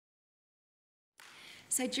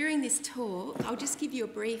So during this talk, I'll just give you a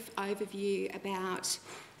brief overview about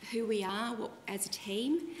who we are as a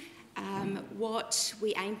team, what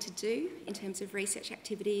we aim to do in terms of research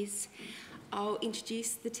activities. I'll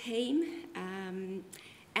introduce the team and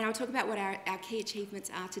I'll talk about what our key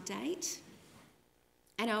achievements are to date.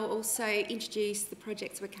 And I'll also introduce the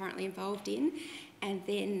projects we're currently involved in, and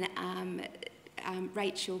then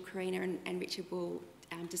Rachel, Kerina and Richard will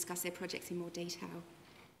discuss their projects in more detail.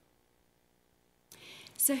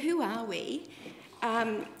 So who are we?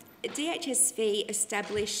 DHSV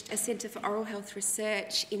established a Centre for Oral Health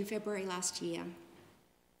Research in February last year,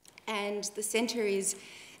 and the centre is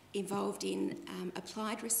involved in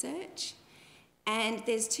applied research, and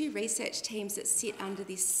there's two research teams that sit under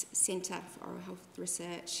this Centre for Oral Health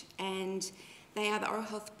Research, and they are the Oral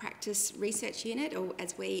Health Practice Research Unit, or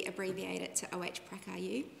as we abbreviate it to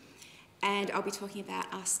OH-PRAC-RU, and I'll be talking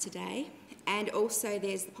about us today. And also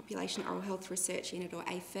there's the Population Oral Health Research Unit, or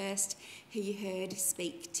AFIRST, who you heard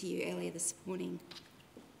speak to you earlier this morning.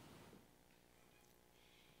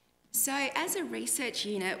 So as a research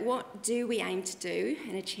unit, what do we aim to do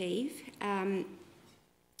and achieve?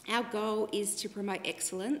 Our goal is to promote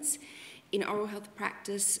excellence in oral health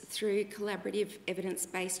practice through collaborative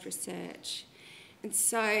evidence-based research. And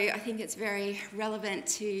so I think it's very relevant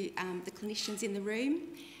to the clinicians in the room,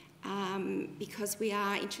 because we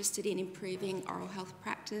are interested in improving oral health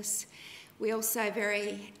practice. We're also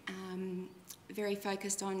very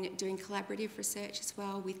focused on doing collaborative research as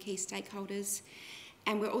well with key stakeholders,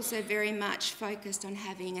 and we're also very much focused on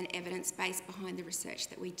having an evidence base behind the research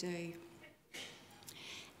that we do.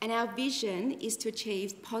 And our vision is to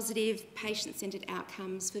achieve positive patient-centred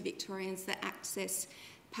outcomes for Victorians that access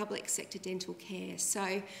public sector dental care.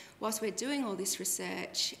 So whilst we're doing all this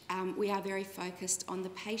research, we are very focused on the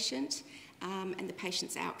patient and the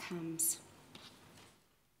patient's outcomes.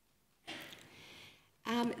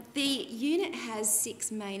 The unit has 6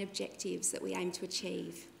 main objectives that we aim to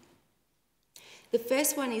achieve. The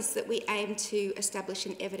first one is that we aim to establish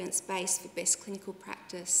an evidence base for best clinical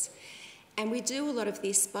practice. And we do a lot of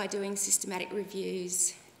this by doing systematic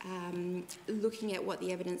reviews, looking at what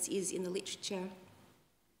the evidence is in the literature.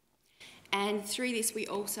 And through this, we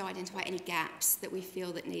also identify any gaps that we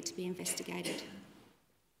feel that need to be investigated.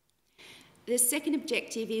 The second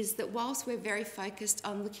objective is that whilst we're very focused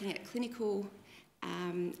on looking at clinical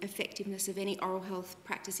effectiveness of any oral health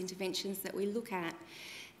practice interventions that we look at,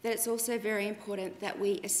 that it's also very important that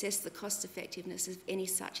we assess the cost effectiveness of any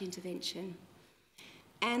such intervention.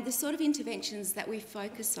 And the sort of interventions that we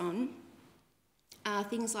focus on are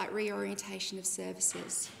things like reorientation of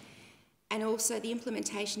services, and also the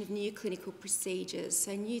implementation of new clinical procedures,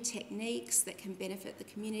 so new techniques that can benefit the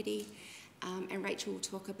community. And Rachel will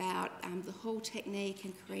talk about the Hall technique,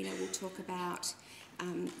 and Kerina will talk about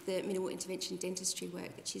the Minimal Intervention Dentistry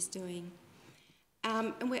work that she's doing.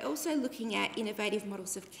 And we're also looking at innovative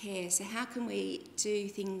models of care. So how can we do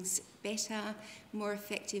things better, more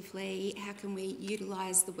effectively? How can we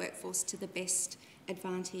utilise the workforce to the best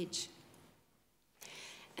advantage?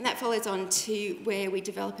 And that follows on to where we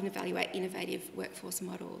develop and evaluate innovative workforce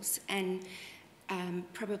models. And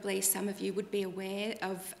probably some of you would be aware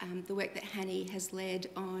of the work that Hanny has led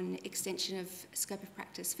on extension of scope of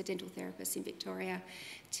practice for dental therapists in Victoria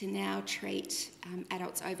to now treat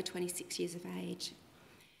adults over 26 years of age.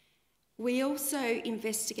 We also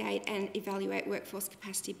investigate and evaluate workforce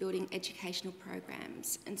capacity building educational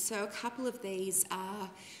programs. And so a couple of these are,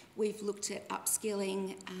 we've looked at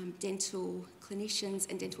upskilling dental clinicians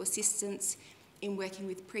and dental assistants in working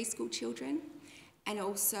with preschool children, and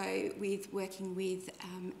also with working with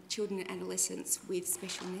children and adolescents with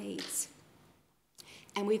special needs.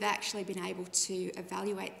 And we've actually been able to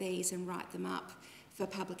evaluate these and write them up for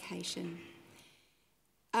publication.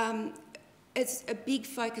 It's a big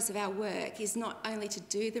focus of our work is not only to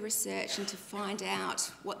do the research and to find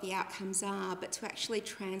out what the outcomes are, but to actually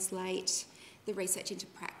translate the research into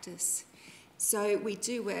practice. So we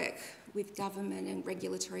do work with government and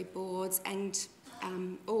regulatory boards and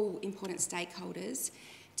all important stakeholders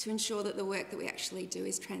to ensure that the work that we actually do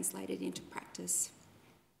is translated into practice.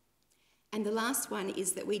 And the last one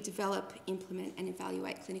is that we develop, implement and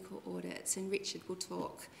evaluate clinical audits, and Richard will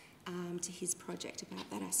talk to his project about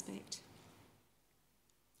that aspect.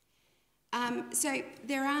 So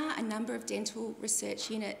there are a number of dental research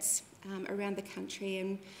units around the country,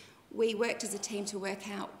 and we worked as a team to work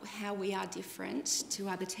out how we are different to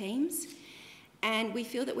other teams. And we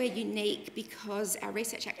feel that we're unique because our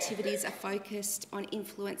research activities are focused on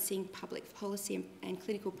influencing public policy and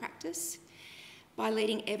clinical practice by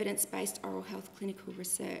leading evidence-based oral health clinical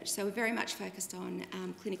research. So we're very much focused on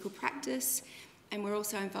clinical practice, and we're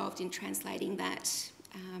also involved in translating that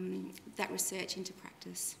that research into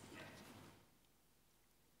practice.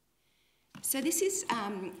 So this is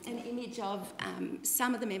an image of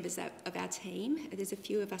some of the members of our team. There's a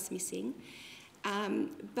few of us missing,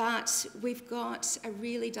 but we've got a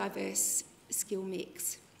really diverse skill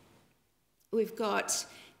mix. We've got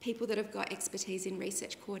people that have got expertise in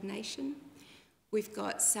research coordination. We've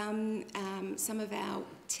got some of our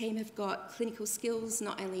team have got clinical skills,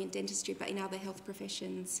 not only in dentistry but in other health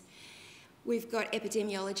professions. We've got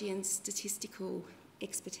epidemiology and statistical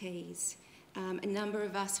expertise. A number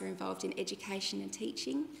of us are involved in education and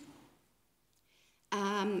teaching.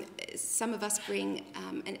 Some of us bring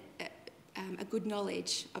a good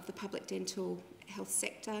knowledge of the public dental health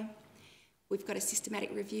sector. We've got a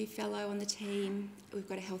systematic review fellow on the team. We've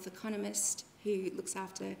got a health economist who looks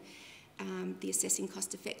after the assessing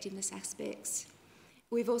cost effectiveness aspects.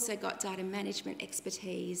 We've also got data management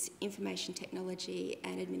expertise, information technology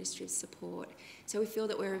and administrative support. So we feel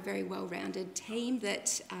that we're a very well-rounded team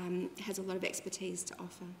that has a lot of expertise to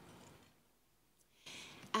offer.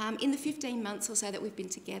 In the 15 months or so that we've been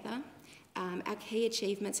together, our key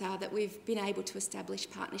achievements are that we've been able to establish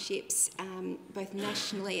partnerships both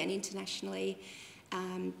nationally and internationally,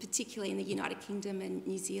 particularly in the United Kingdom and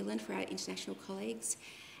New Zealand for our international colleagues.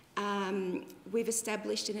 We've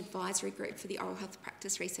established an advisory group for the Oral Health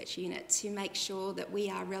Practice Research Unit to make sure that we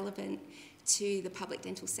are relevant to the public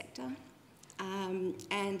dental sector,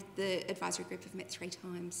 and the advisory group have met 3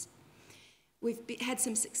 times. We've had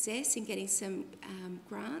some success in getting some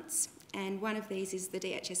grants, and one of these is the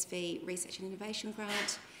DHSV Research and Innovation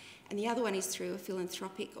Grant, and the other one is through a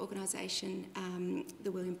philanthropic organisation,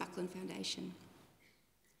 the William Buckland Foundation.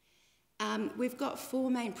 We've got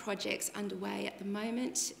 4 main projects underway at the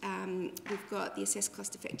moment. We've got the assessed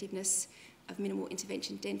cost effectiveness of minimal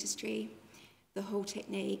intervention dentistry, the Hall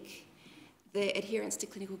technique, the adherence to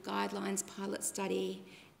clinical guidelines pilot study,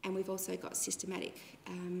 and we've also got systematic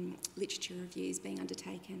literature reviews being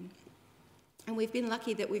undertaken. And we've been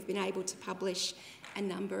lucky that we've been able to publish a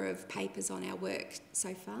number of papers on our work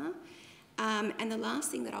so far. And the last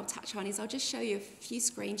thing that I'll touch on is I'll just show you a few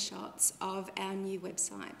screenshots of our new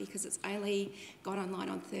website because it's only gone online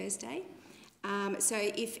on Thursday. So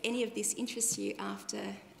if any of this interests you after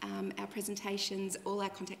our presentations, all our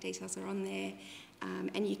contact details are on there,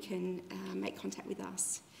 and you can make contact with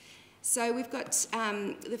us. So we've got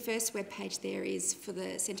the first web page there is for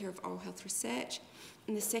the Centre of Oral Health Research,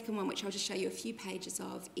 and the second one, which I'll just show you a few pages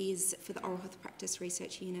of, is for the Oral Health Practice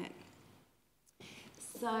Research Unit.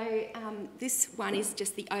 So this one is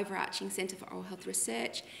just the overarching Centre for Oral Health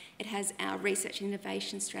Research. It has our research and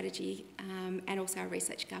innovation strategy and also our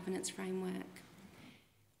research governance framework.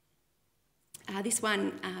 This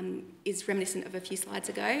one is reminiscent of a few slides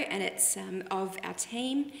ago, and it's of our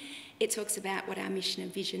team. It talks about what our mission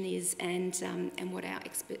and vision is and what our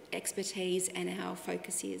expertise and our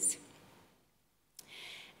focus is.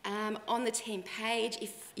 On the team page,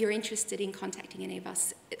 if you're interested in contacting any of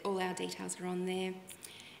us, all our details are on there,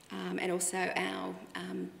 and also our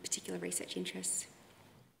particular research interests.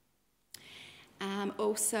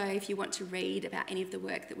 Also, if you want to read about any of the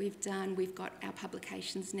work that we've done, we've got our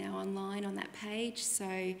publications now online on that page,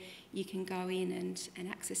 so you can go in and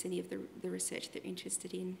access any of the research that you're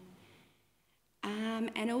interested in.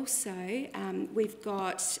 And also, we've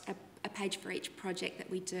got a page for each project that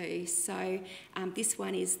we do. So this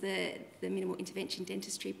one is the Minimal Intervention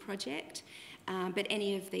Dentistry project, but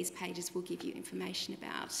any of these pages will give you information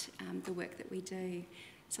about the work that we do.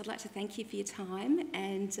 So I'd like to thank you for your time,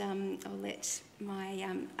 and I'll let my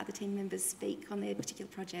other team members speak on their particular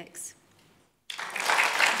projects.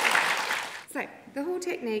 So the Hall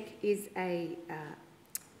technique is a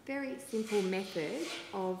very simple method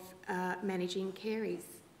of managing caries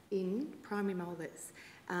in primary molars.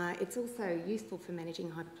 It's also useful for managing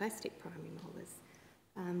hypoplastic primary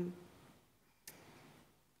molars.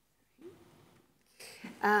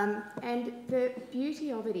 And the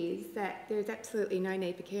beauty of it is that there's absolutely no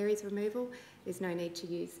need for caries removal. There's no need to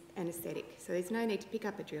use anaesthetic. So there's no need to pick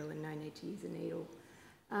up a drill and no need to use a needle.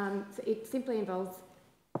 So it simply involves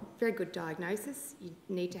very good diagnosis. You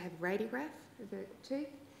need to have a radiograph of the tooth,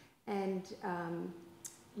 and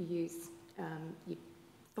you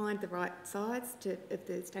find the right size of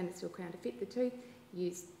the stainless steel crown to fit the tooth. You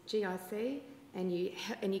use GIC, and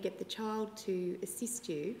you get the child to assist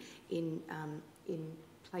you in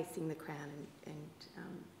placing the crown and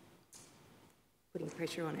putting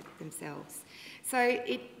pressure on it themselves. So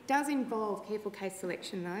it does involve careful case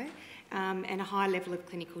selection though, and a high level of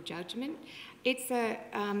clinical judgment. It's a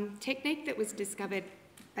technique that was discovered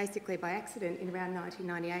basically by accident in around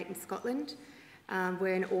 1998 in Scotland.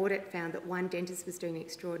 where an audit found that one dentist was doing an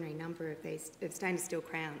extraordinary number of these stainless steel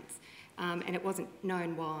crowns, and it wasn't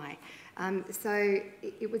known why. So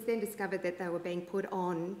it was then discovered that they were being put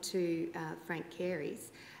on to frank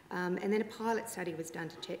caries, and then a pilot study was done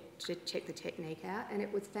to check the technique out, and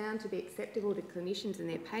it was found to be acceptable to clinicians and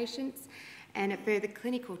their patients, and a further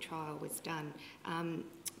clinical trial was done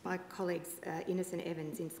by colleagues Innes and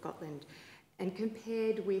Evans in Scotland, and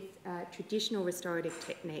compared with traditional restorative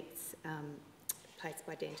techniques placed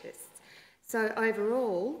by dentists. So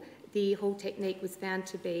overall, the Hall technique was found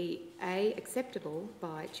to be acceptable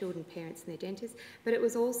by children, parents and their dentists, but it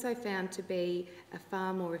was also found to be a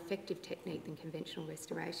far more effective technique than conventional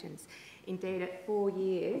restorations. Indeed, at 4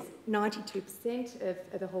 years, 92%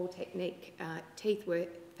 of the Hall technique teeth were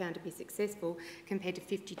found to be successful, compared to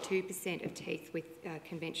 52% of teeth with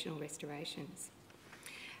conventional restorations.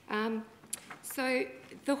 So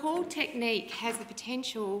the Hall technique has the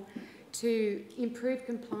potential to improve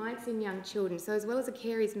compliance in young children. So as well as a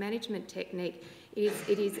caries management technique,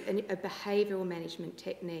 it is a behavioural management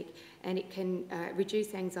technique, and it can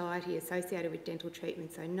reduce anxiety associated with dental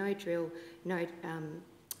treatment. So no drill, no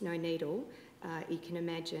needle. You can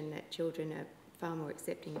imagine that children are far more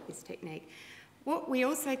accepting of this technique. What we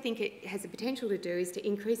also think it has the potential to do is to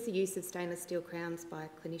increase the use of stainless steel crowns by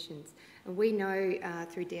clinicians. And we know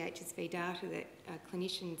through DHSV data that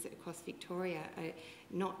clinicians across Victoria are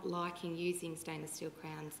not liking using stainless steel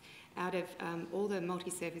crowns. Out of all the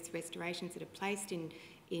multi-surface restorations that are placed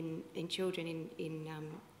in children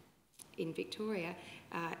in Victoria,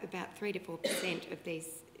 about 3 to 4% of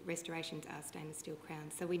these restorations are stainless steel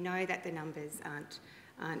crowns. So we know that the numbers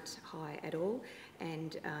aren't high at all,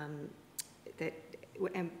 and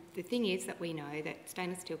the thing is that we know that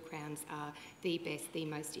stainless steel crowns are the best, the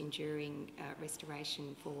most enduring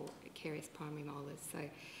restoration for carious primary molars. So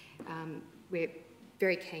we're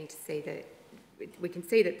very keen to see that we can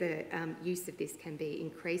see that the use of this can be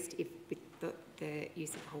increased with the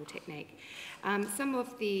use of the Hall technique. Some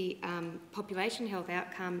of the population health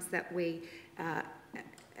outcomes that we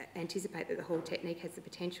anticipate that the Hall technique has the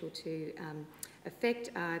potential to affect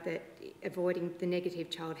are that avoiding the negative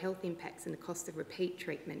child health impacts and the cost of repeat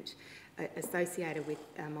treatment associated with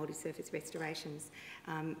multi-surface restorations.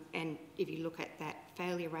 And if you look at that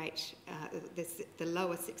failure rate, the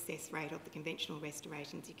lower success rate of the conventional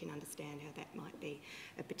restorations, you can understand how that might be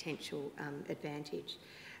a potential advantage.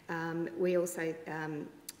 We also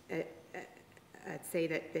see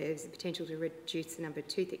that there's a potential to reduce the number of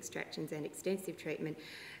tooth extractions and extensive treatment,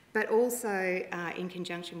 but also in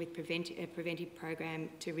conjunction with a preventive program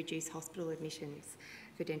to reduce hospital admissions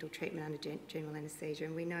for dental treatment under general anaesthesia.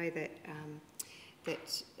 And we know that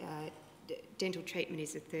dental treatment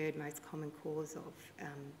is the third most common cause of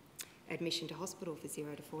admission to hospital for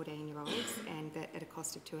 0 to 14-year-olds, and that at a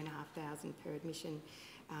cost of $2,500 per admission,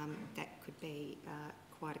 that could be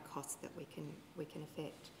quite a cost that we can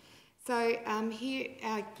affect. So here,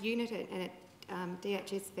 our unit at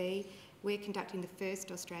DHSV, we're conducting the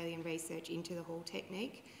first Australian research into the Hall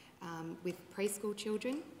technique with preschool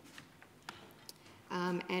children.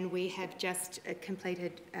 And we have just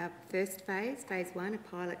completed our first phase, phase 1, a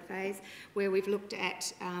pilot phase, where we've looked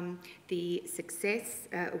at the success,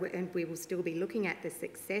 and we will still be looking at the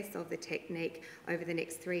success of the technique over the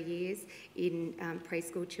next 3 years in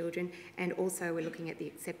preschool children, and also we're looking at the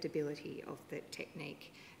acceptability of the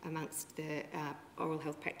technique amongst the oral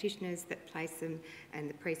health practitioners that place them and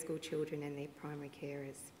the preschool children and their primary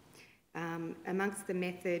carers. Amongst the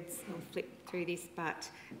methods, I'll flip through this, but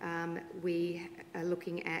we are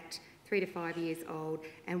looking at 3 to 5 years old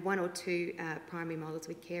and 1 or 2 primary molars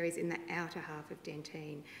with caries in the outer half of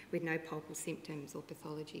dentine with no pulpal symptoms or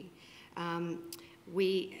pathology.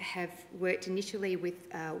 We have worked initially with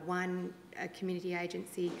one community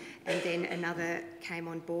agency, and then another came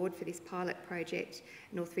on board for this pilot project,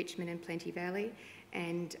 North Richmond and Plenty Valley,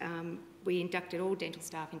 and we inducted all dental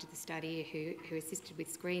staff into the study who assisted with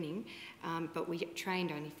screening, but we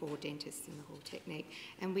trained only 4 dentists in the Hall technique,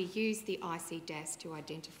 and we used the IC-DAS to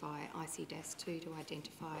identify, IC-DAS2 to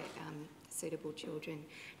identify suitable children.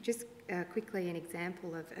 Just quickly an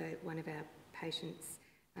example of one of our patients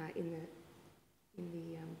in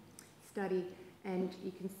the study, and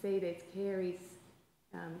you can see there's caries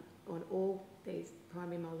on all these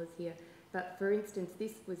primary molars here, but for instance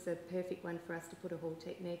this was a perfect one for us to put a Hall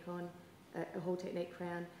technique on, a Hall technique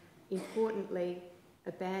crown. Importantly,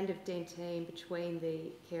 a band of dentine between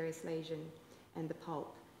the carious lesion and the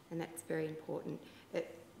pulp, and that's very important.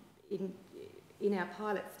 In our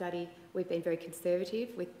pilot study, we've been very conservative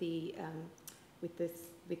with the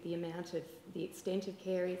amount of the extent of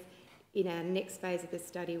caries. in our next phase of the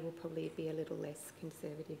study, we'll probably be a little less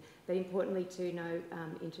conservative. But importantly too, no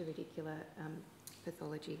intraradicular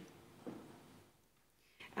pathology.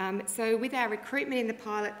 So with our recruitment in the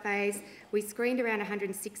pilot phase, we screened around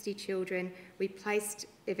 160 children. We placed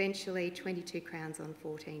eventually 22 crowns on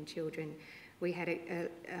 14 children. We had a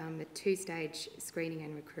two-stage screening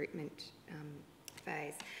and recruitment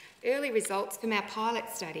phase. Early results from our pilot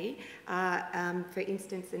study are, for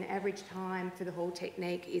instance, an average time for the Hall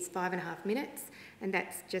technique is 5.5 minutes, and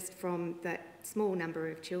that's just from that small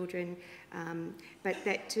number of children. But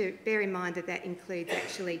that, to bear in mind that includes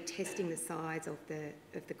actually testing the size of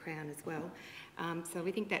the crown as well. So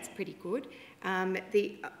we think that's pretty good.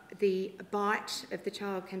 The bite of the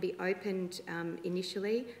child can be opened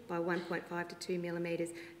initially by 1.5 to 2 millimetres,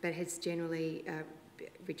 but has generally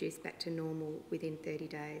reduced back to normal within 30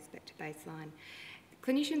 days, back to baseline.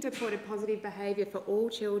 Clinicians reported positive behaviour for all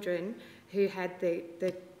children who had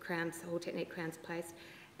the crowns, Hall technique crowns placed,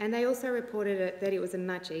 and they also reported that it was a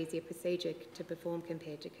much easier procedure to perform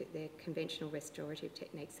compared to their conventional restorative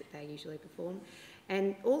techniques that they usually perform,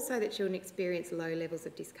 and also that children experienced low levels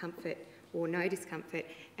of discomfort or no discomfort,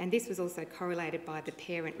 and this was also correlated by the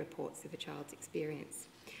parent reports of a child's experience.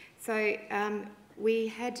 So we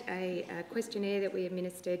had a questionnaire that we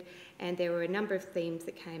administered, and there were a number of themes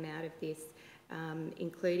that came out of this,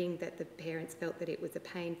 including that the parents felt that it was a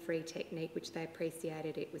pain-free technique, which they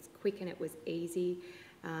appreciated. It was quick and it was easy.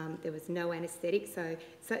 There was no anaesthetic. So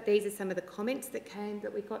these are some of the comments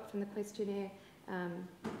that we got from the questionnaire.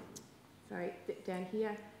 Down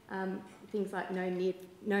here. Things like no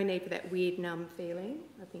need for that weird numb feeling.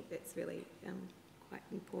 I think that's really quite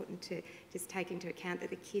important to just take into account that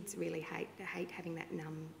the kids really hate having that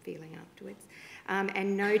numb feeling afterwards.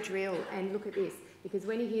 And no drill. And look at this, because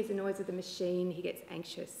when he hears the noise of the machine, he gets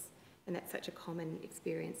anxious, and that's such a common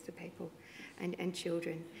experience for people and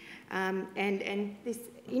children. And this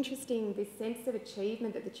sense of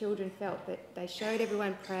achievement that the children felt, that they showed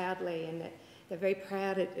everyone proudly, and that they're very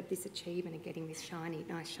proud of this achievement of getting this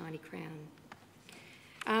nice shiny crown.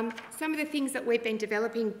 Some of the things that we've been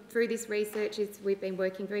developing through this research is we've been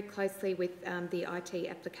working very closely with the IT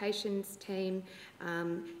applications team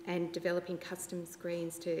and developing custom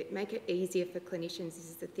screens to make it easier for clinicians.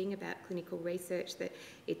 This is the thing about clinical research, that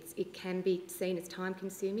it can be seen as time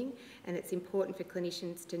consuming, and it's important for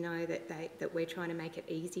clinicians to know that we're trying to make it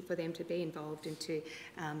easy for them to be involved and to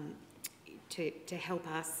help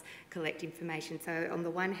us collect information. So on the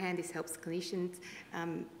one hand, this helps clinicians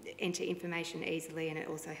enter information easily, and it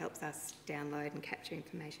also helps us download and capture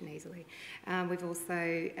information easily. We've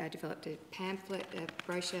also developed a pamphlet, a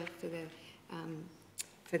brochure for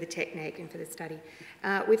the technique and for the study.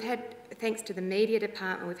 We've had, thanks to the media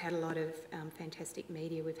department, we've had a lot of fantastic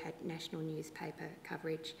media. We've had national newspaper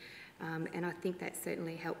coverage, and I think that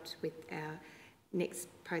certainly helped with our next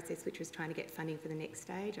process, which was trying to get funding for the next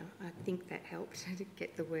stage. I think that helped to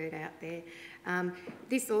get the word out there.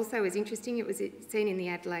 This also is interesting. It was seen in the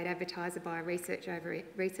Adelaide Advertiser by a researcher over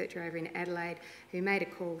in Adelaide who made a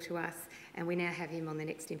call to us, and we now have him on the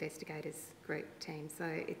Next Investigators group team. So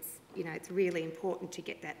it's really important to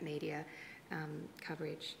get that media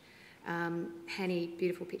coverage. Hanny,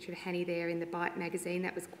 beautiful picture of Hanny there in the Bite magazine.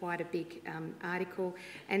 That was quite a big article.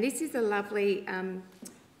 And this is a lovely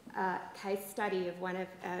case study of one of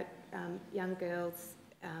our young girls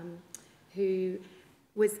who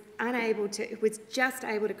was just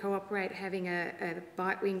able to cooperate, having a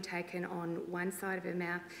bite wing taken on one side of her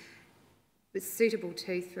mouth, with suitable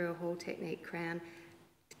tooth through a Hall technique crown,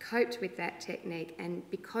 coped with that technique, and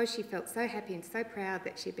because she felt so happy and so proud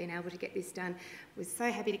that she'd been able to get this done, was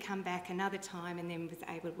so happy to come back another time, and then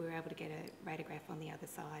we were able to get a radiograph on the other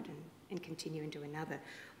side and continue and do another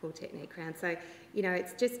Hall technique crown. So,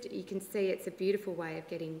 it's just, you can see it's a beautiful way of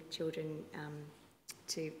getting children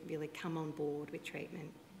to really come on board with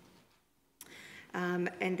treatment.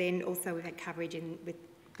 And then also we've had coverage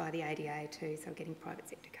by the ADA too, so we're getting private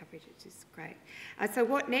sector coverage, which is great. So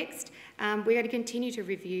what next? We're going to continue to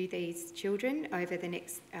review these children over the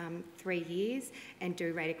next 3 years and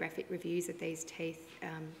do radiographic reviews of these teeth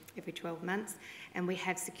every 12 months. And we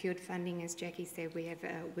have secured funding, as Jackie said. We have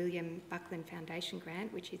a William Buckland Foundation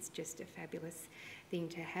grant, which is just a fabulous thing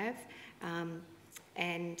to have.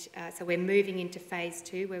 So we're moving into phase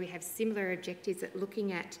 2, where we have similar objectives at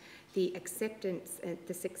looking at the acceptance,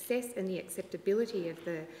 the success and the acceptability of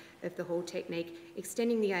the Hall technique,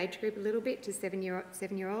 extending the age group a little bit to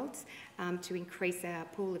 7-year-olds to increase our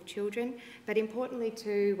pool of children. But importantly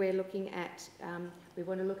too, we're looking at, we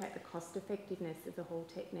want to look at the cost effectiveness of the Hall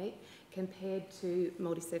technique compared to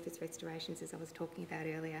multi-surface restorations, as I was talking about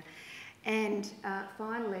earlier. And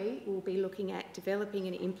finally, we'll be looking at developing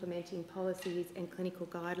and implementing policies and clinical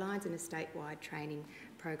guidelines and a statewide training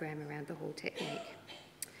program around the Hall technique.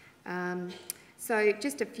 So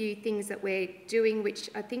just a few things that we're doing, which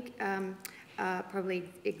I think are probably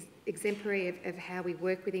exemplary of how we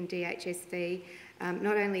work within DHSV.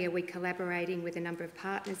 Not only are we collaborating with a number of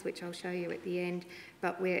partners, which I'll show you at the end,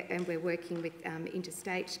 but we're working with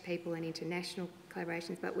interstate people and international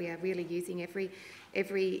collaborations, but we are really using every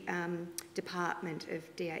department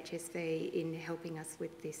of DHSV in helping us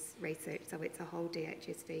with this research. So it's a whole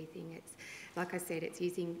DHSV thing. It's, like I said,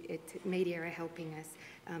 media are helping us,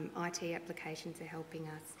 IT applications are helping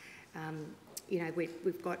us. You know,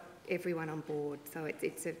 we've got everyone on board, so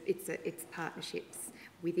it's partnerships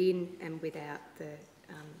within and without the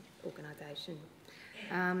organisation.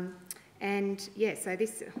 And yeah, so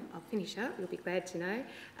this, I'll finish up, you'll be glad to know.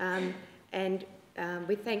 And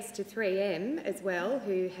with thanks to 3M as well,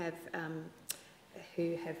 who have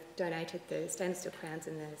donated the stainless steel crowns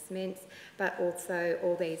and the cements, but also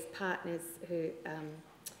all these partners who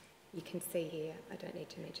you can see here. I don't need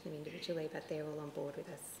to mention them individually, but they're all on board with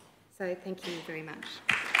us. So thank you very much.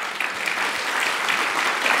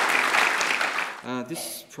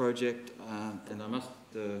 This project, and I must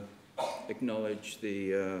acknowledge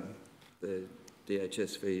the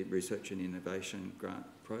DHSV Research and Innovation grant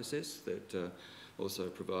process that also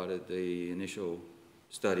provided the initial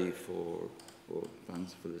study for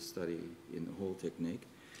funds for the study in the Hall technique.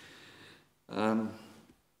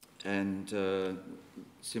 And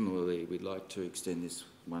similarly, we'd like to extend this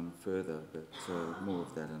one further, but more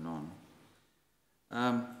of that anon.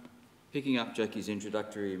 Picking up Jackie's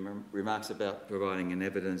introductory remarks about providing an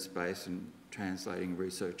evidence base and translating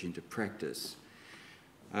research into practice.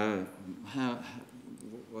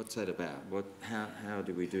 What's that about? How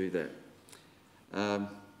do we do that?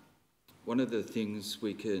 One of the things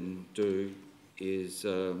we can do is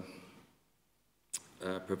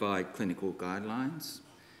provide clinical guidelines,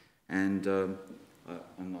 and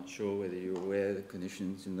I'm not sure whether you're aware, the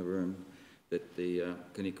clinicians in the room, that the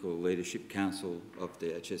Clinical Leadership Council of the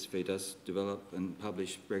DHSV does develop and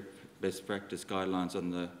publish best practice guidelines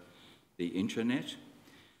on the intranet.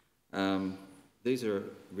 These are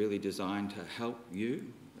really designed to help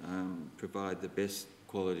you provide the best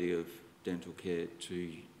quality of dental care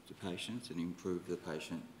to patients and improve the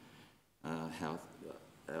patient health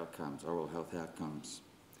outcomes, oral health outcomes.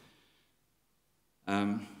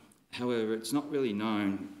 However, it's not really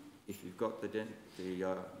known if you've got the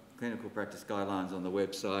clinical practice guidelines on the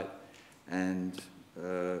website, and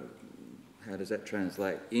how does that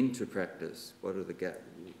translate into practice? What are the gaps?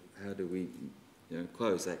 How do we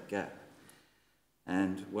close that gap?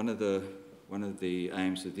 And one of the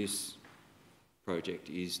aims of this project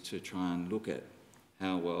is to try and look at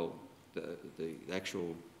how well the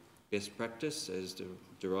actual best practice as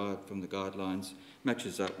derived from the guidelines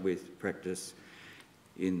matches up with practice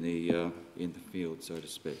in the field, so to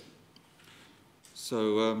speak.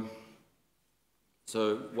 So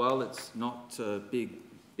while it's not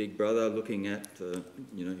Big Brother looking at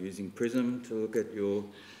using Prism to look at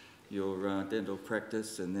your dental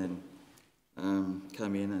practice and then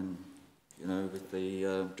come in and with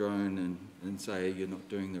the drone and say you're not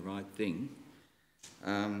doing the right thing.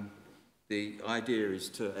 The idea is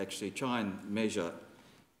to actually try and measure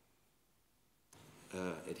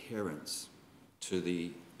adherence to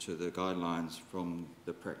the guidelines from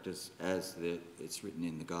the practice as it's written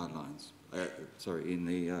in the guidelines. In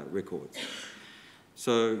the records.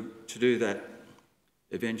 So to do that,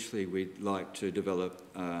 eventually we'd like to develop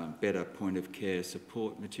better point of care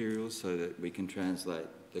support materials so that we can translate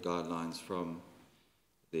the guidelines from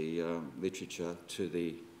the literature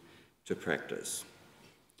to practice.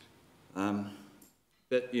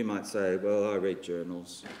 But you might say, well, I read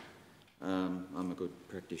journals, I'm a good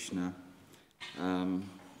practitioner.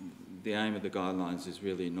 The aim of the guidelines is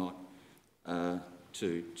really not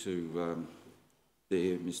to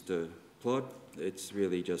Mr. Plod. It's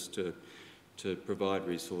really just to provide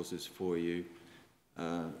resources for you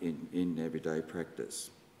in everyday practice.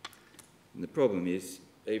 And the problem is,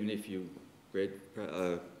 even if you read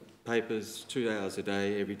papers 2 hours a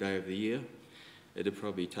day, every day of the year, it'd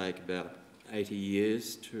probably take about 80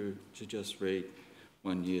 years to just read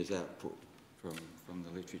 1 year's output from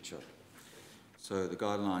the literature. So the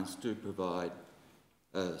guidelines do provide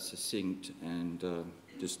a succinct and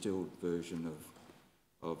distilled version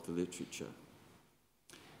of the literature.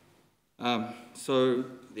 So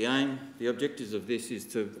the objectives of this is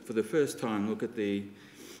to, for the first time, look at the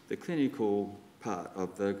clinical part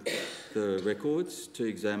of the records to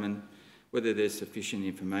examine whether there's sufficient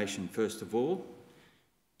information, first of all,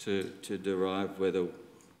 to derive whether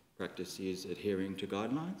practice is adhering to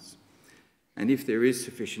guidelines. And if there is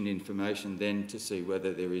sufficient information, then to see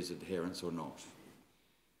whether there is adherence or not.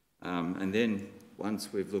 And then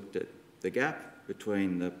once we've looked at the gap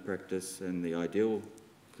between the practice and the ideal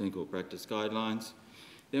clinical practice guidelines,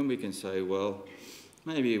 then we can say, well,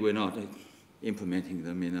 maybe we're not implementing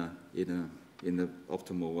them in the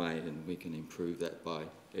optimal way, and we can improve that by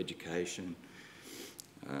education,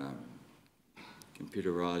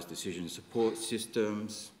 computerised decision support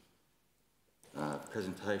systems,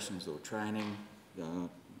 presentations or training,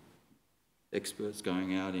 experts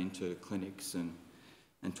going out into clinics and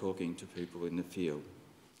talking to people in the field.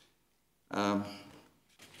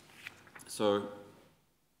 So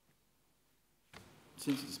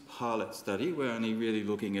since it's a pilot study, we're only really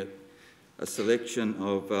looking at a selection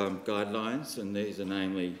of guidelines, and these are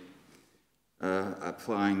namely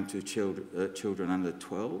applying to children under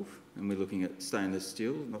 12, and we're looking at stainless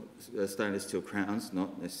steel crowns,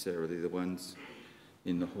 not necessarily the ones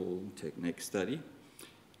in the Hall Technique study.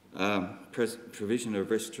 Provision of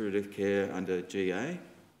restorative care under GA,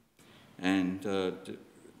 and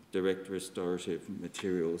direct restorative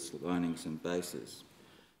materials, linings and bases.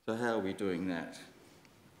 So how are we doing that?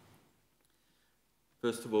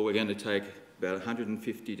 First of all, we're going to take about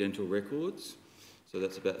 150 dental records, so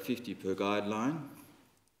that's about 50 per guideline,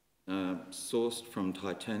 sourced from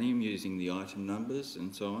titanium using the item numbers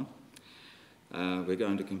and so on. We're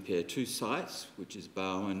going to compare two sites, which is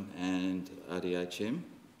Barwon and RDHM.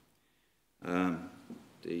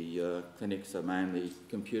 The clinics are mainly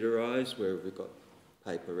computerised, where we've got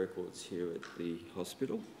paper records here at the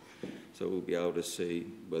hospital, so we'll be able to see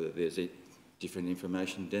whether there's a different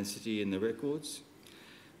information density in the records.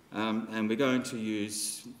 And we're going to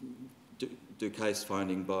do case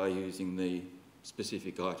finding by using the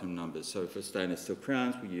specific item numbers. So for stainless steel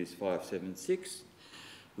crowns, we use 576,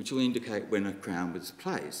 which will indicate when a crown was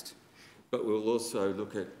placed. But we'll also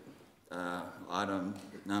look at item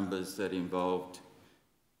numbers that involved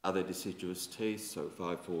other deciduous teeth, so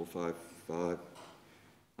 54, 55,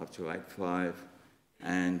 up to 85,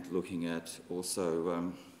 and looking at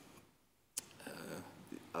also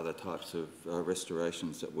other types of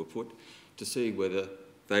restorations that were put to see whether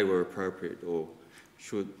they were appropriate or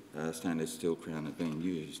should stainless steel crown have been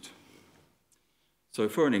used. So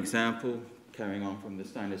for an example, carrying on from the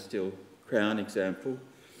stainless steel crown example,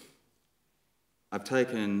 I've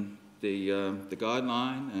taken the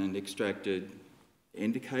guideline and extracted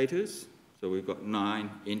indicators. So we've got 9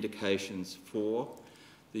 indications for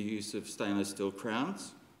the use of stainless steel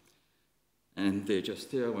crowns. And they're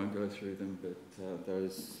just there, I won't go through them, but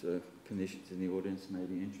those clinicians in the audience may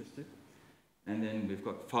be interested. And then we've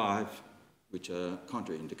got 5 which are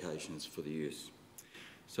contraindications for the use.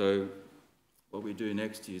 So what we do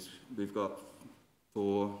next is we've got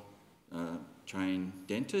 4 trained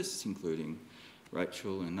dentists, including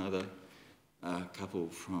Rachel and another couple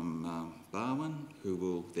from Barwon, who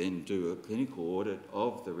will then do a clinical audit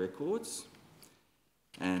of the records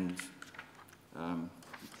and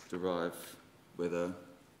derive whether,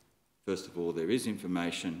 first of all, there is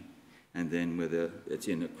information, and then whether it's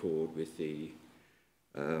in accord with the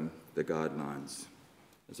guidelines.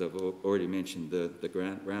 As I've already mentioned, the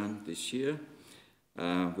grant round this year,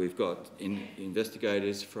 we've got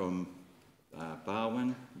investigators from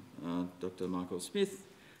Barwon, Dr. Michael Smith,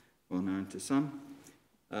 well known to some.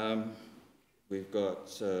 We've got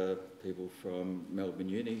people from Melbourne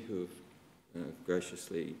Uni who have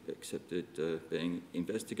graciously accepted being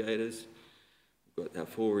investigators. We've got our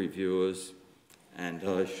 4 reviewers, and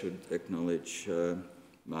I should acknowledge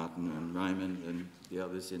Martin and Raymond and the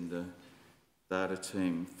others in the data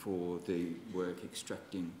team for the work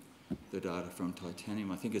extracting the data from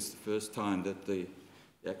titanium. I think it's the first time that the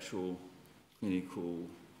actual clinical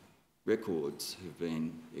records have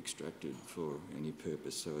been extracted for any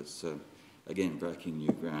purpose, so it's again breaking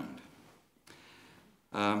new ground.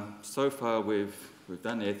 So far we've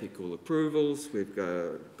done ethical approvals, we've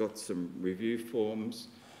got some review forms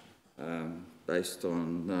based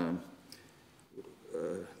on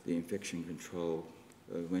the infection control,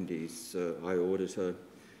 Wendy's eye auditor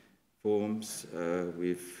forms.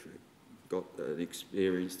 We've got an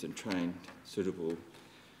experienced and trained suitable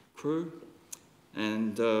crew,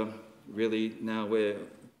 and really now we're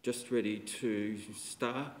just ready to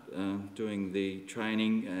start doing the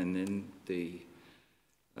training and then the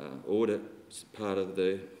audit part of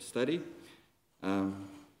the study,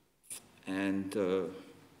 and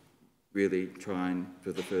really trying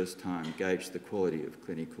for the first time gauge the quality of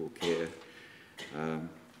clinical care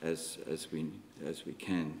as we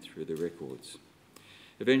can through the records.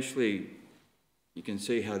 Eventually, you can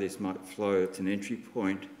see how this might flow. It's an entry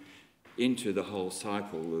point into the whole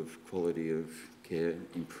cycle of quality of care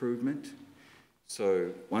improvement.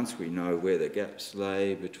 So once we know where the gaps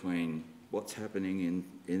lay between what's happening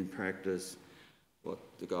in practice, what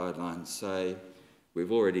the guidelines say,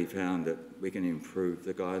 we've already found that we can improve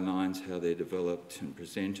the guidelines, how they're developed and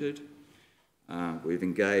presented. We've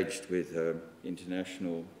engaged with an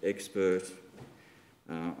international expert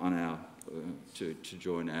to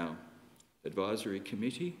join our advisory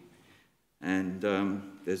committee, and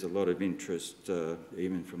there's a lot of interest,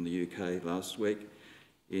 even from the UK last week,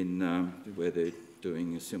 in where they're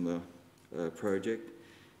doing a similar project.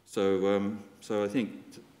 So I think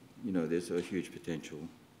there's a huge potential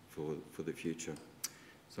for the future.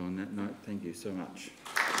 So on that note, thank you so much.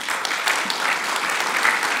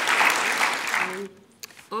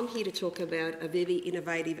 I'm here to talk about a very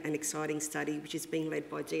innovative and exciting study which is being led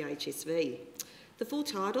by DHSV. The full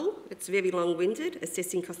title, it's very long-winded,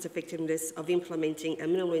 Assessing Cost Effectiveness of Implementing a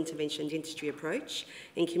Minimal Intervention Dentistry Approach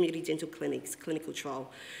in Community Dental Clinics, Clinical Trial.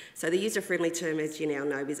 So the user-friendly term, as you now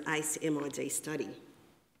know, is ACE-MID study.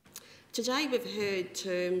 Today we've heard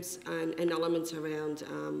terms and elements around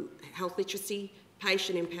health literacy,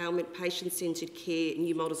 patient empowerment, patient-centred care,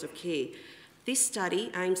 new models of care. This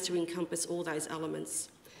study aims to encompass all those elements.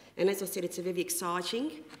 And as I said, it's a very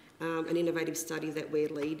exciting and innovative study that we're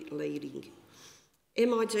leading.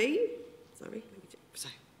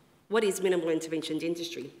 What is minimal intervention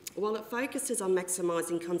dentistry? Well, it focuses on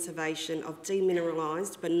maximising conservation of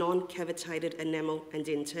demineralised but non-cavitated enamel and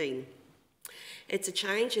dentine. It's a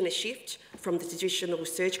change and a shift from the traditional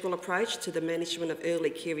surgical approach to the management of early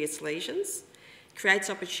carious lesions, creates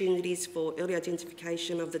opportunities for early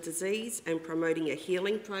identification of the disease and promoting a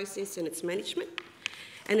healing process in its management,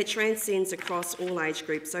 and it transcends across all age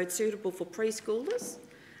groups, so it's suitable for preschoolers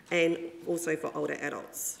and also for older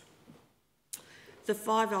adults. The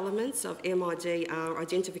 5 elements of MID are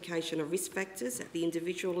identification of risk factors at the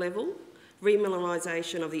individual level,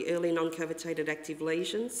 remineralisation of the early non-cavitated active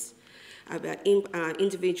lesions, about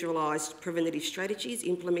individualised preventative strategies,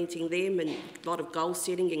 implementing them, and a lot of goal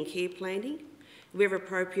setting and care planning, where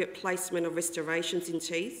appropriate, placement of restorations in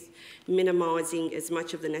teeth, minimising as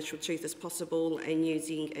much of the natural tooth as possible and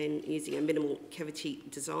using a minimal cavity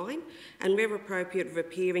design, and where appropriate,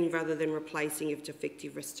 repairing rather than replacing of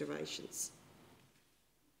defective restorations.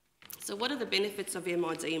 So what are the benefits of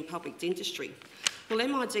MID in public dentistry? Well,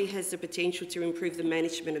 MID has the potential to improve the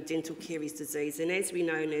management of dental caries disease, and as we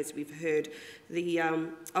know and as we've heard, the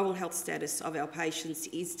oral health status of our patients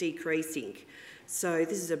is decreasing. So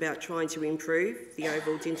this is about trying to improve the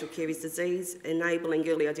overall dental caries disease, enabling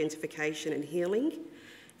early identification and healing,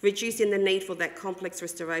 reducing the need for that complex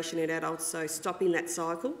restoration in adults, so stopping that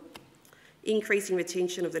cycle, increasing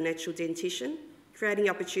retention of the natural dentition, creating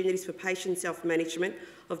opportunities for patient self-management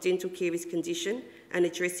of dental caries condition, and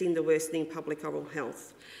addressing the worsening public oral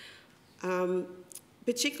health.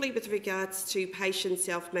 Particularly with regards to patient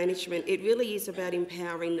self-management, it really is about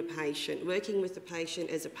empowering the patient, working with the patient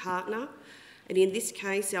as a partner. And in this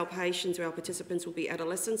case, our patients or our participants will be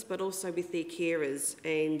adolescents, but also with their carers,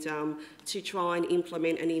 and to try and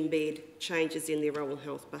implement and embed changes in their oral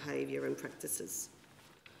health behaviour and practices.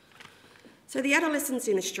 So the adolescents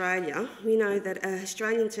in Australia, we know that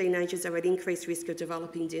Australian teenagers are at increased risk of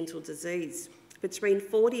developing dental disease. Between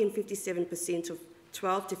 40 and 57% of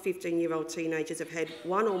 12 to 15-year-old teenagers have had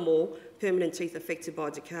one or more permanent teeth affected by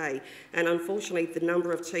decay, and unfortunately the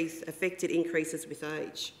number of teeth affected increases with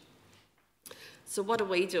age. So what are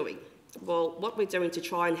we doing? Well, what we're doing to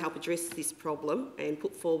try and help address this problem and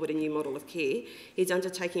put forward a new model of care is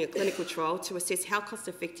undertaking a clinical trial to assess how cost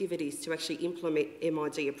effective it is to actually implement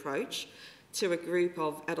MID approach to a group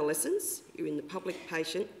of adolescents who are in the public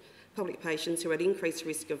patients who are at increased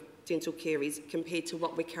risk of dental caries compared to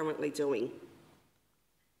what we're currently doing.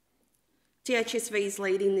 DHSV is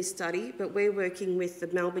leading this study, but we're working with the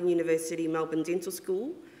Melbourne University Melbourne Dental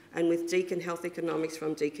School and with Deakin Health Economics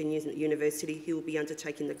from Deakin University, who will be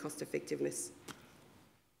undertaking the cost effectiveness.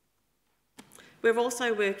 We're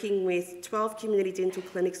also working with 12 community dental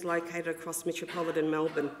clinics located across metropolitan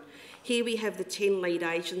Melbourne. Here we have the 10 lead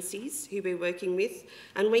agencies who we're working with,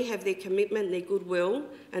 and we have their commitment, their goodwill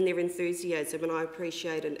and their enthusiasm, and I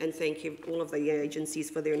appreciate and thank all of the agencies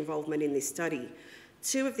for their involvement in this study.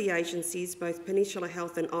 2 of the agencies, both Peninsula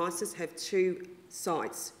Health and ISIS, have 2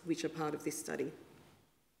 sites which are part of this study.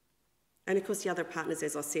 And of course the other partners,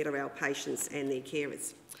 as I said, are our patients and their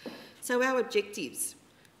carers. So our objectives.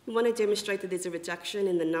 We want to demonstrate that there's a reduction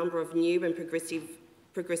in the number of new and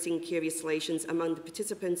progressing carious lesions among the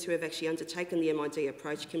participants who have actually undertaken the MID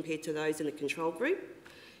approach compared to those in the control group.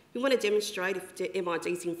 We want to demonstrate if MID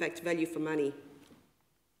is in fact value for money.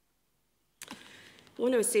 I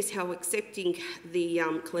want to assess how accepting the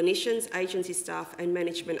clinicians, agency staff and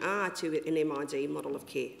management are to an MID model of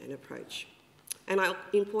care and approach. And I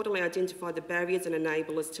importantly identify the barriers and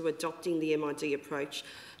enablers to adopting the MID approach,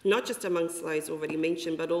 not just amongst those already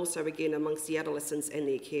mentioned, but also again amongst the adolescents and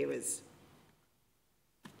their carers.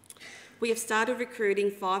 We have started recruiting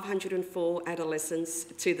 504 adolescents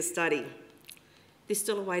to the study. There's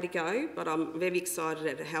still a way to go, but I'm very excited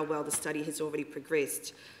at how well the study has already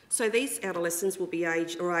progressed. So these adolescents will be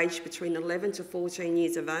aged between 11 to 14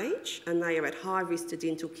 years of age, and they are at high risk to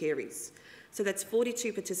dental caries. So that's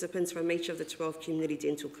 42 participants from each of the 12 community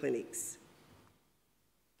dental clinics.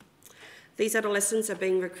 These adolescents are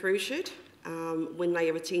being recruited when they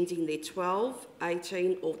are attending their 12,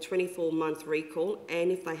 18 or 24-month recall,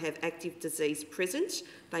 and if they have active disease present,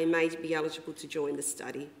 they may be eligible to join the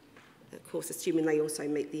study. Of course, assuming they also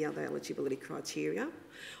meet the other eligibility criteria.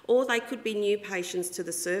 Or they could be new patients to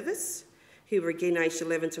the service, who are again aged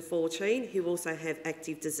 11 to 14, who also have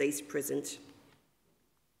active disease present.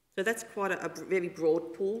 So that's quite a very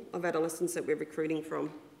broad pool of adolescents that we're recruiting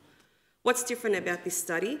from. What's different about this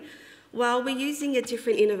study? Well, we're using a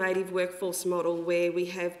different innovative workforce model where we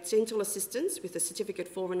have dental assistants with a certificate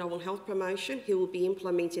for an oral health promotion who will be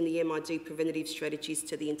implementing the MID preventative strategies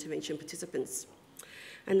to the intervention participants.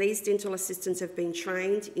 And these dental assistants have been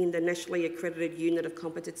trained in the nationally accredited unit of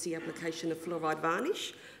competency application of fluoride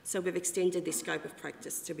varnish, so we've extended the scope of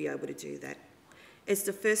practice to be able to do that. It's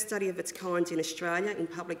the first study of its kind in Australia in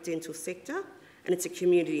public dental sector, and it's a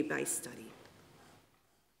community-based study.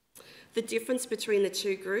 The difference between the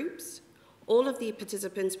two groups, all of the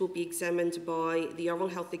participants will be examined by the oral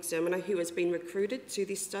health examiner who has been recruited to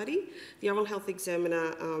this study. The oral health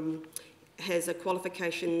examiner has a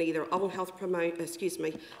qualification in either oral health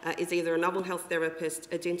is either an oral health therapist,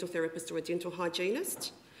 a dental therapist or a dental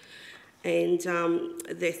hygienist. And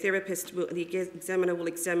the examiner will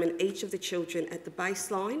examine each of the children at the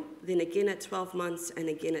baseline, then again at 12 months and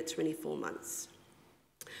again at 24 months.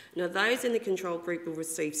 Now, those in the control group will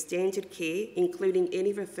receive standard care, including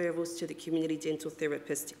any referrals to the community dental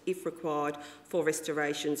therapist if required for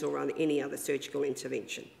restorations or on any other surgical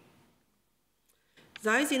intervention.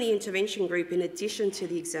 Those in the intervention group, in addition to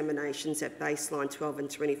the examinations at baseline 12 and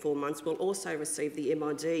 24 months, will also receive the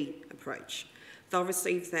MID approach. They'll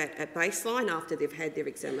receive that at baseline after they've had their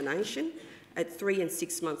examination, at 3 and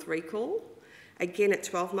 6 month recall, again at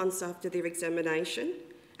 12 months after their examination,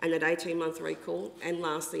 and at 18-month recall, and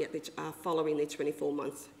lastly following their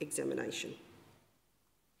 24-month examination.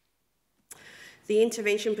 The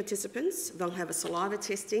intervention participants, they'll have a saliva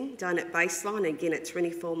testing done at baseline, again at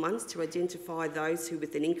 24 months, to identify those who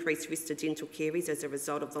with an increased risk to dental caries as a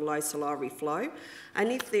result of the low salivary flow,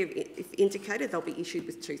 and if indicated, they'll be issued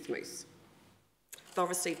with tooth mousse. They'll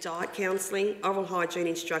receive diet counselling, oral hygiene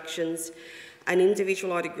instructions, an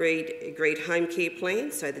individualised agreed home care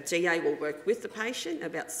plan, so the DA will work with the patient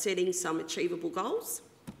about setting some achievable goals.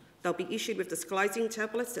 They'll be issued with disclosing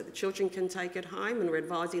tablets that the children can take at home, and we're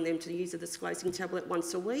advising them to use a disclosing tablet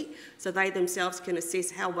once a week so they themselves can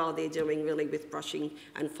assess how well they're doing really with brushing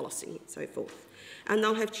and flossing and so forth. And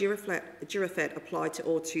they'll have Durafat applied to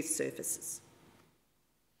all tooth surfaces.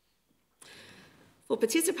 For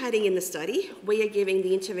participating in the study, we are giving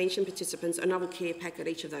the intervention participants a novel care pack at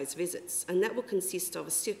each of those visits, and that will consist of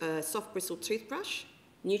a soft bristle toothbrush,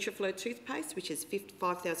 Nutrifleur toothpaste, which is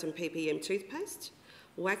 5,000 ppm toothpaste,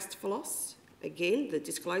 waxed floss, again, the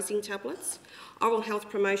disclosing tablets, oral health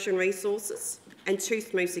promotion resources, and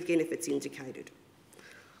tooth mousse again if it's indicated.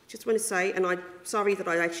 Just want to say, and I'm sorry that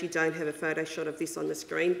I actually don't have a photo shot of this on the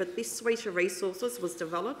screen, but this suite of resources was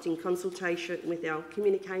developed in consultation with our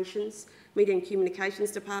Media and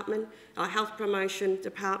Communications Department, our Health Promotion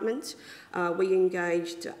Department. We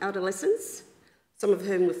engaged adolescents, some of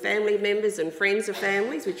whom were family members and friends of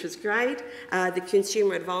families, which was great. The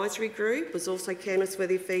Consumer Advisory Group was also canvassed for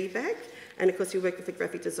their feedback. And of course, we worked with a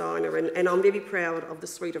graphic designer, and I'm very proud of the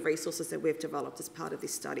suite of resources that we've developed as part of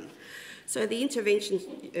this study. So the intervention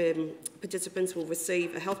participants will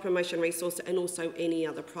receive a health promotion resource and also any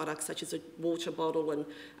other products, such as a water bottle and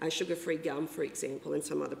a sugar-free gum, for example, and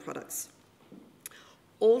some other products.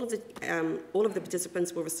 All of the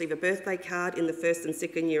participants will receive a birthday card in the first and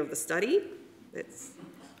second year of the study.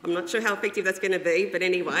 I'm not sure how effective that's going to be, but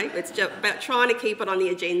anyway, it's just about trying to keep it on the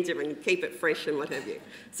agenda and keep it fresh and what have you.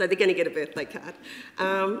 So they're going to get a birthday card.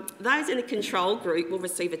 Those in the control group will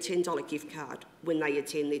receive a $10 gift card when they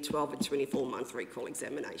attend their 12 and 24-month recall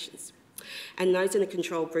examinations. And those in the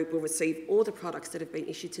control group will receive all the products that have been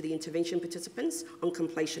issued to the intervention participants on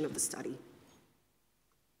completion of the study.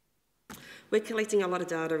 We're collecting a lot of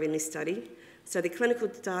data in this study. So the clinical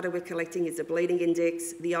data we're collecting is the bleeding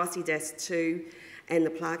index, the ICDAS-2, and the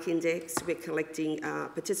plaque index. We're collecting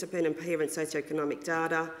participant and parent socioeconomic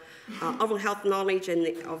data, oral health knowledge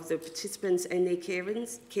of the participants and their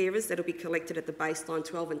carers that will be collected at the baseline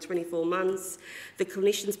 12 and 24 months. The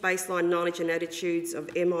clinicians' baseline knowledge and attitudes of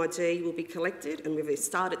MID will be collected, and we've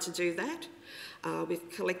started to do that. We're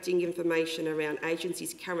collecting information around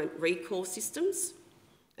agencies' current recall systems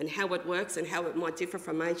and how it works and how it might differ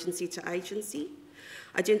from agency to agency.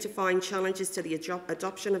 Identifying challenges to the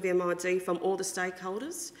adoption of MID from all the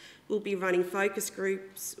stakeholders. We'll be running focus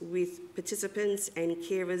groups with participants and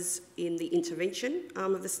carers in the intervention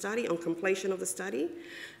arm of the study, on completion of the study.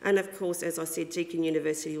 And of course, as I said, Deakin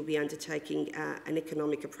University will be undertaking an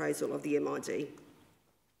economic appraisal of the MID.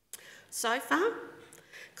 So far,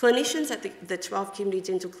 clinicians at the 12 community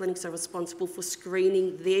dental clinics are responsible for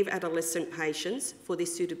screening their adolescent patients for their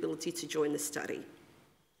suitability to join the study.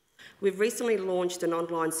 We've recently launched an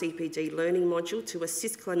online CPD learning module to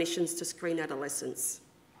assist clinicians to screen adolescents.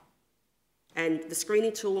 And the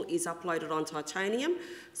screening tool is uploaded on Titanium,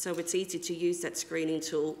 so it's easy to use that screening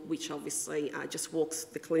tool, which obviously just walks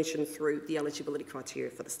the clinician through the eligibility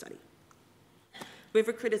criteria for the study. We've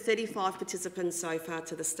recruited 35 participants so far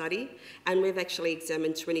to the study, and we've actually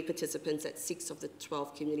examined 20 participants at 6 of the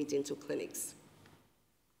 12 community dental clinics.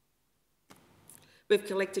 We've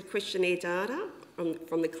collected questionnaire data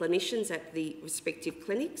from the clinicians at the respective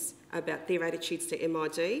clinics about their attitudes to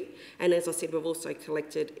MID, and as I said, we've also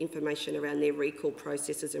collected information around their recall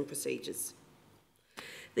processes and procedures.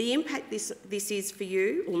 The impact this is for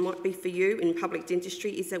you, or might be for you in public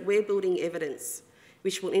dentistry, is that we're building evidence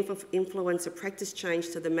which will influence a practice change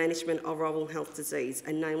to the management of oral health disease,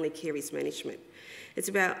 and namely caries management. It's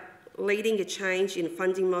about leading a change in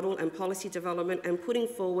funding model and policy development and putting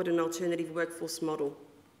forward an alternative workforce model.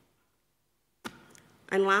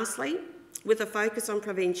 And lastly, with a focus on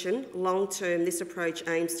prevention, long-term, this approach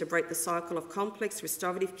aims to break the cycle of complex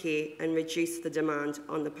restorative care and reduce the demand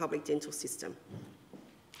on the public dental system.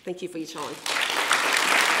 Thank you for your time.